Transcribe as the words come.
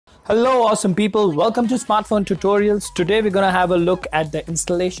Hello awesome people, welcome to Smartphone Tutorials. Today we're going to have a look at the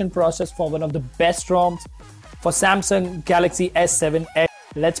installation process for one of the best ROMs for Samsung Galaxy S7 Edge.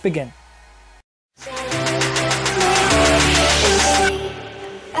 Let's begin.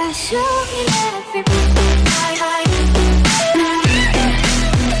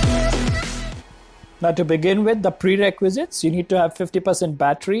 Now to begin with, the prerequisites: you need to have 50%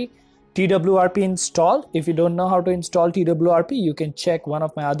 battery, TWRP installed. If you don't know how to install TWRP, you can check one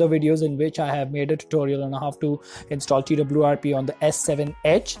of my other videos in which I have made a tutorial on how to install TWRP on the S7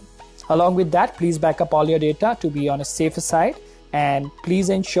 Edge. Along with that, please back up all your data to be on a safer side, and please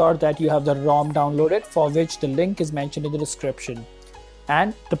ensure that you have the ROM downloaded, for which the link is mentioned in the description.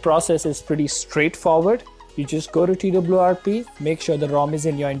 And the process is pretty straightforward. You just go to TWRP, make sure the ROM is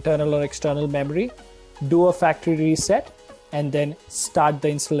in your internal or external memory, do a factory reset, and then start the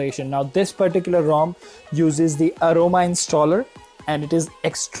installation. Now this particular ROM uses the Aroma installer and it is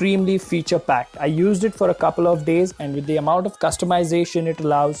extremely feature packed. I used it for a couple of days, and with the amount of customization it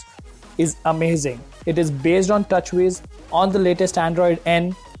allows is amazing. It is based on TouchWiz on the latest Android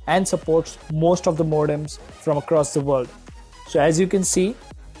N and supports most of the modems from across the world. So as you can see,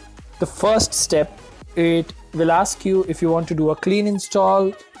 the first step, it will ask you if you want to do a clean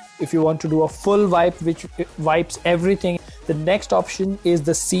install, if you want to do a full wipe which wipes everything. The next option is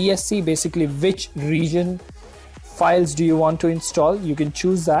the CSC, basically which region files do you want to install. You can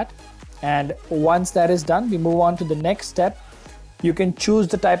choose that, and once that is done, we move on to the next step. You can choose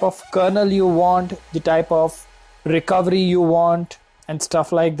the type of kernel you want, the type of recovery you want, and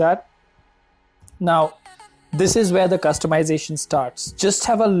stuff like that. Now this is where the customization starts. Just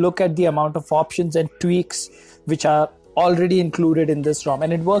have a look at the amount of options and tweaks which are already included in this ROM,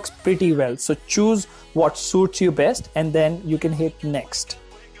 and it works pretty well. So choose what suits you best and then you can hit next.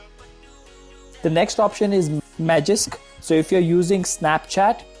 The next option is Magisk. So if you're using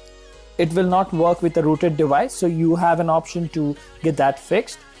Snapchat, it will not work with a rooted device, so you have an option to get that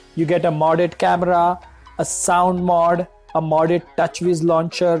fixed. You get a modded camera, a sound mod, a modded TouchWiz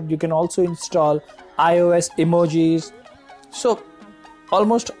launcher. You can also install iOS emojis. So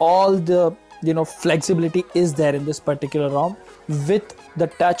almost all the flexibility is there in this particular ROM with the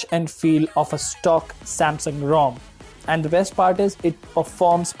touch and feel of a stock Samsung ROM. And the best part is it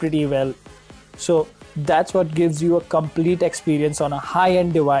performs pretty well. So that's what gives you a complete experience on a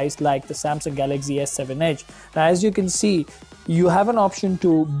high-end device like the Samsung Galaxy S7 Edge. Now as you can see, you have an option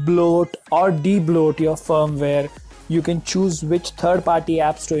to bloat or de-bloat your firmware. You can choose which third-party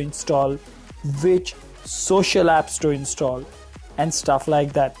apps to install, which social apps to install, and stuff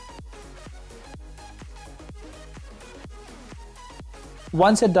like that.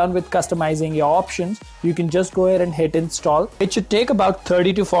 Once you're done with customizing your options, you can just go ahead and hit install. It should take about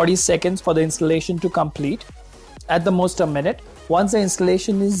 30 to 40 seconds for the installation to complete, at the most a minute. Once the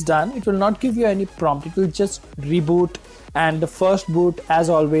installation is done, it will not give you any prompt. It will just reboot, and the first boot, as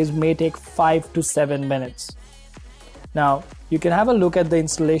always, may take 5 to 7 minutes. Now you can have a look at the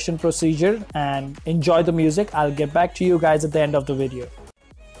installation procedure and enjoy the music. I'll get back to you guys at the end of the video.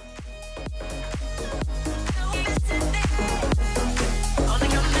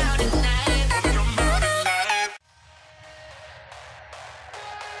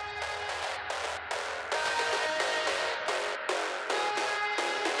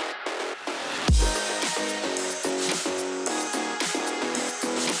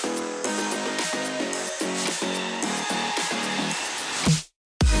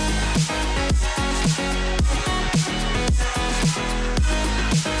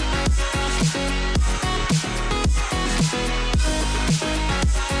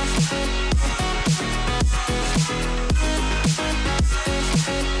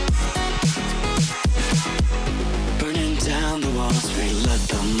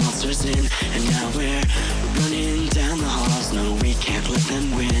 And now we're running down the halls. No, we can't let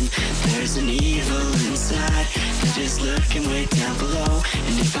them win. There's an evil inside that is lurking way down below.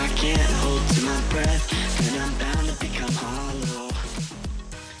 And if I can't hold to my breath, then I'm bound to become hollow.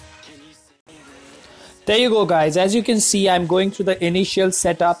 There you go guys, as you can see, I'm going through the initial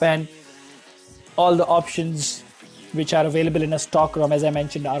setup, and all the options which are available in a stock ROM, as I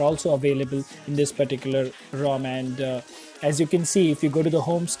mentioned, are also available in this particular ROM. And as you can see, if you go to the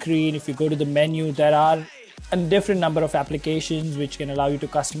home screen, if you go to the menu, there are a different number of applications which can allow you to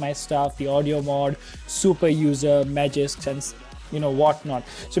customize stuff, the audio mod, super user, Magisk, and whatnot.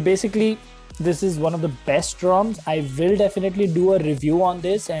 So basically this is one of the best ROMs. I will definitely do a review on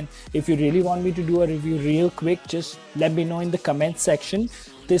this, and if you really want me to do a review real quick, just let me know in the comment section.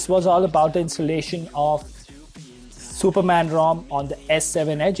 This was all about the installation of Superman ROM on the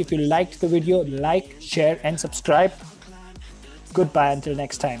S7 Edge. If you liked the video, like, share and subscribe. Goodbye until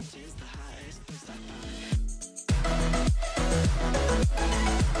next time.